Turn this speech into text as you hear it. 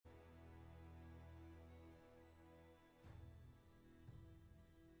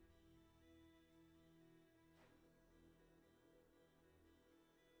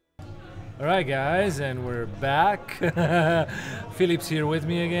Alright guys, and we're back. Philip's here with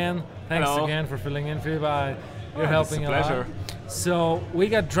me again. Thanks Hello. again for filling in, Philip. You're helping it's a a pleasure. lot. So we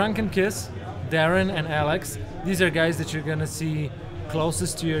got Drunken Kiss, Darren and Alex. These are guys that you're gonna see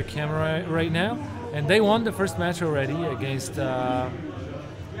closest to your camera right now. And they won the first match already against wait,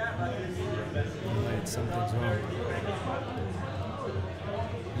 something's wrong.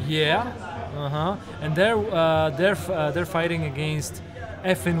 Yeah. And they're fighting against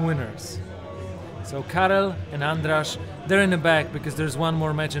EffinWinners. So Karel and Andras, they're in the back because there's one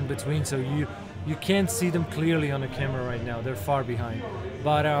more match in between, so you can't see them clearly on the camera right now. They're far behind.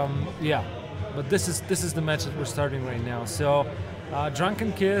 But yeah, but this is the match that we're starting right now. So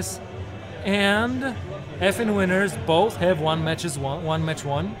Drunken Kiss and EffinWinners both have one match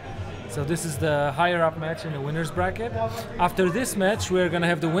won. So this is the higher up match in the winners bracket. After this match, we're gonna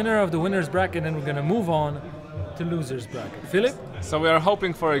have the winner of the winners bracket, and we're gonna move on to losers bracket. Philip? So we are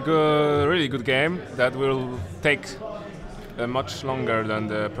hoping for a really good game that will take much longer than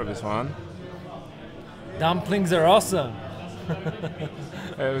the previous one. Dumplings are awesome.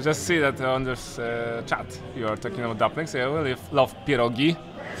 We just see that on this chat you are talking about dumplings. I really love pierogi.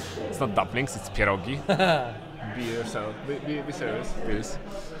 It's not dumplings, it's pierogi. Be yourself. Be serious, please.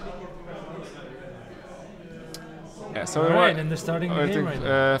 Yeah, so Alright, and they're starting the game right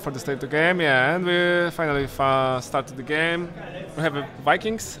now. For the state of the game, yeah, and we finally started the game. We have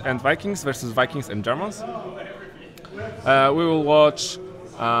Vikings versus Vikings and Germans. We will watch,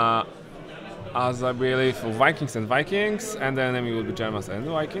 as I believe, Vikings, and the enemy will be Germans and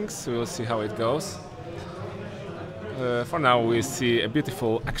Vikings. We will see how it goes. For now, we see a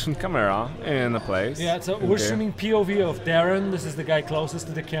beautiful action camera in a place. Yeah, so we're streaming POV of Darren. This is the guy closest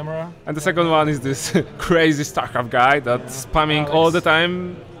to the camera. And the second one is this crazy StarCraft guy that's spamming all the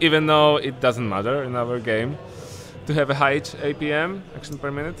time, even though it doesn't matter in our game, to have a high APM, action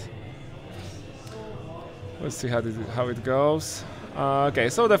per minute. We'll see how it goes. Okay,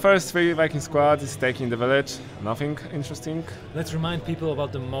 so the first three Viking squad is taking the village. Nothing interesting. Let's remind people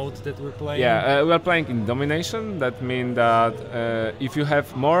about the mode that we're playing. Yeah, we are playing in domination. That means that if you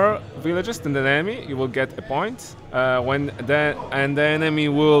have more villages than the enemy, you will get a point. And the enemy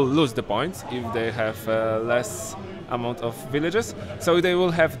will lose the points if they have less amount of villages. So if they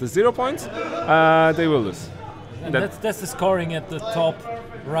will have the 0 points, they will lose. And that's the scoring at the top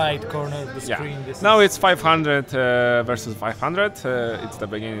right corner of the screen. Yeah. Now it's 500 versus 500. It's the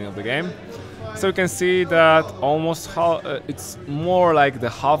beginning of the game. So you can see that almost it's more like the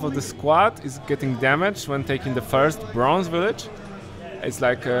half of the squad is getting damaged when taking the first bronze village. It's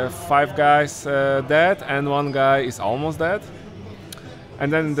like 5 guys dead and 1 guy is almost dead.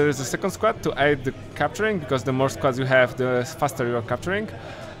 And then there is a second squad to aid the capturing, because the more squads you have, the faster you are capturing.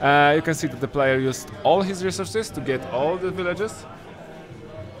 You can see that the player used all his resources to get all the villages.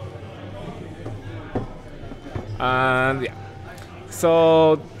 And yeah,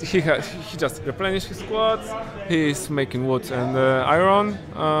 so he just replenished his squads. He's making wood and iron,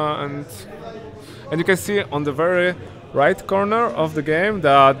 and you can see on the very right corner of the game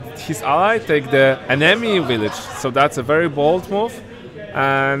that his ally take the enemy village. So that's a very bold move,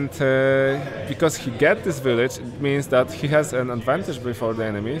 and because he get this village, it means that he has an advantage before the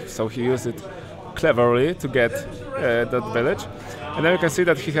enemy. So he used it cleverly to get that village. And then you can see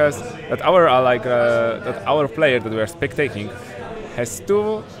that he has our ally, that our player that we are spectating, has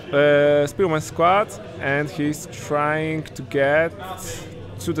 2 spearman squads, and he's trying to get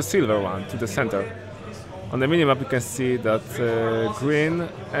to the silver one, to the center. On the minimap, you can see that green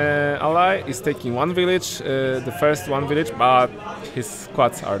ally is taking 1 village, the first 1 village, but his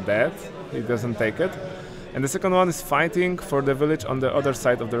squads are dead. He doesn't take it. And the second one is fighting for the village on the other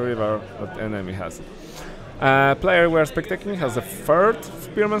side of the river that the enemy has. Player we are spectating has a 3rd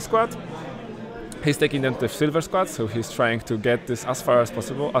spearman squad. He's taking them to the silver squad, so he's trying to get this as far as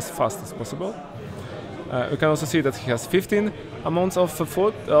possible, as fast as possible. We can also see that he has 15 amounts of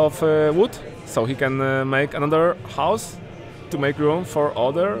wood, so he can make another house to make room for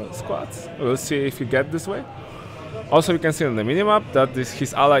other squads. We'll see if he gets this way. Also, you can see on the minimap that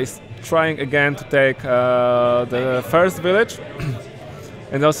his ally is trying again to take the first village.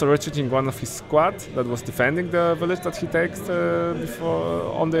 And also retreating 1 of his squad that was defending the village that he takes before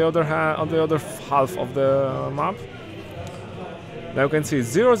on the other half of the map. Now you can see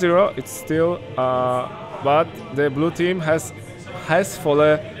 0-0. It's still, but the blue team has for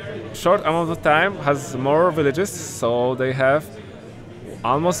a short amount of time has more villages, so they have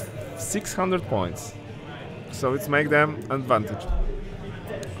almost 600 points. So it's make them advantage.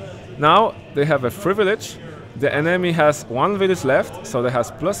 Now they have a free village. The enemy has 1 village left, so they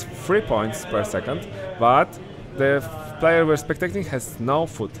has plus 3 points per second, but the player we're spectating has no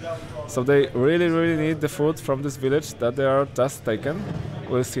food. So they really need the food from this village that they are just taken.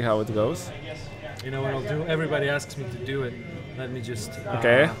 We'll see how it goes. You know what I'll do? Everybody asks me to do it. Let me just...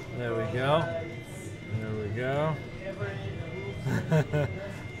 Okay. There we go. There we go.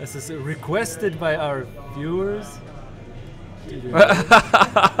 This is requested by our viewers. You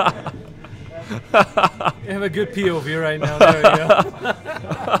have a good POV right now. There we go.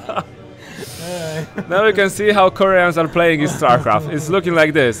 Now we can see how Koreans are playing in StarCraft. It's looking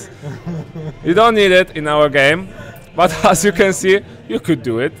like this. You don't need it in our game, but as you can see, you could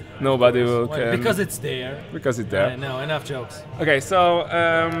do it. Nobody will. Because it's there. Because it's there. No, enough jokes. Okay, so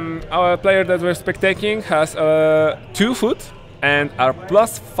our player that we're spectating has 2 food and are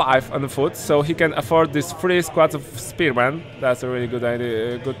 +5 on the foot, so he can afford this 3 squads of spearmen. That's a really good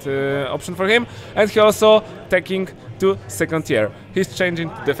idea, good option for him. And he also taking to 2nd tier. He's changing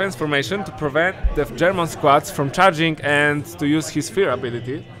to defense formation to prevent the German squads from charging and to use his fear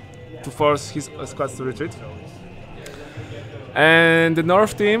ability to force his squads to retreat. And the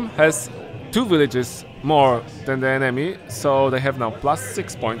North team has 2 villages more than the enemy, so they have now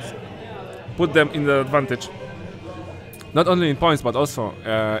 +6 points. Put them in the advantage. Not only in points, but also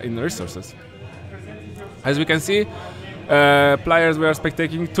in resources. As we can see, players we are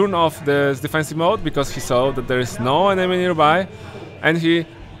spectating turn off the defensive mode because he saw that there is no enemy nearby, and he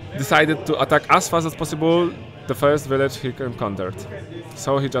decided to attack as fast as possible the first village he encountered.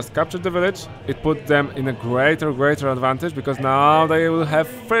 So he just captured the village. It put them in a greater advantage because now they will have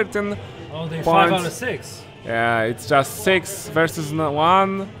 13 Only points. 5 out of 6. Yeah, it's just 6 versus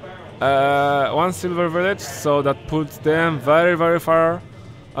 1. 1 silver village, so that puts them very far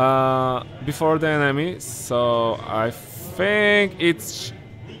before the enemy. So I think it's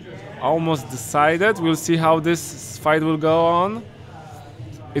almost decided. We'll see how this fight will go on.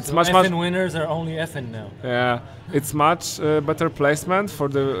 It's so much EffinWinners are only Effin now. Yeah, it's much better placement for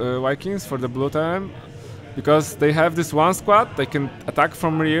the Vikings, for the blue team, because they have this 1 squad. They can attack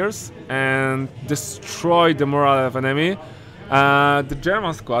from rears and destroy the morale of enemy. The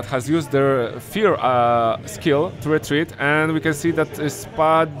German squad has used their fear skill to retreat, and we can see that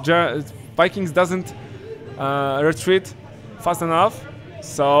Vikings doesn't retreat fast enough.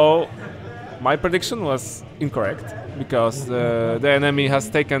 So my prediction was incorrect because the enemy has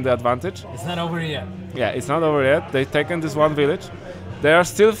taken the advantage. It's not over yet. Yeah, it's not over yet. They've taken this 1 village. They are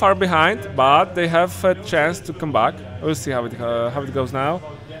still far behind, but they have a chance to come back. We'll see how it goes now.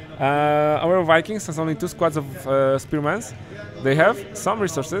 Our Vikings has only 2 squads of spearmen. They have some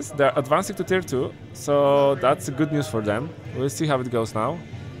resources. They're advancing to tier 2, so that's good news for them. We'll see how it goes now.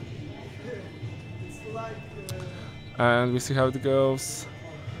 And we see how it goes.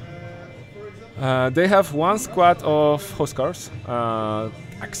 They have 1 squad of Huskars,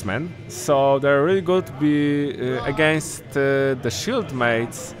 X-Men, so they're really good to be against the shield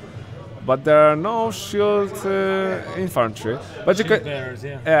mates. But there are no shield infantry. But you can, bearers,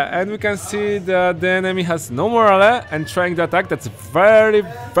 yeah. Yeah, and we can see that the enemy has no morale and trying to attack. That's a very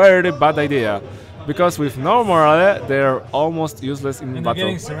bad idea, because with no morale they're almost useless in and battle. They're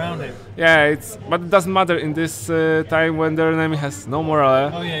getting surrounded. Yeah, but it doesn't matter in this time when the enemy has no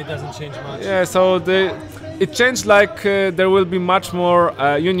morale. Oh yeah, it doesn't change much. Yeah, so it changed like there will be much more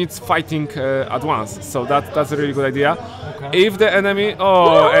units fighting at once. So that's a really good idea. Okay. If the enemy,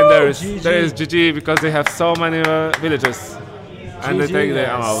 and there is GG because they have so many villages, and they take the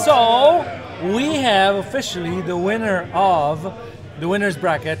ammo. So we have officially the winner of the winners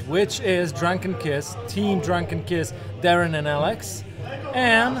bracket, which is Drunken Kiss, Team Drunken Kiss, Darren and Alex,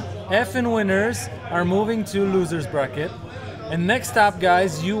 and EffinWinners are moving to losers bracket. And next up,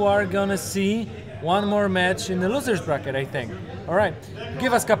 guys, you are gonna see 1 more match in the losers bracket, I think. All right,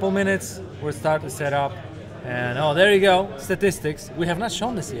 give us a couple minutes. We'll start the setup. And there you go, statistics. We have not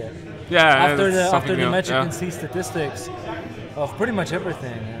shown this yet. Yeah. After the match, yeah. you can see statistics of pretty much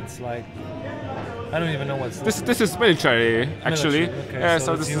everything. It's like I don't even know what's this is military actually. Okay, yeah,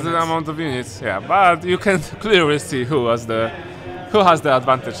 so this is the amount of units. Yeah, but you can clearly see who has the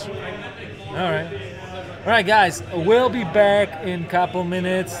advantage. All right, guys. We'll be back in a couple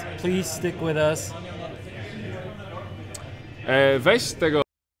minutes. Please stick with us. Weź tego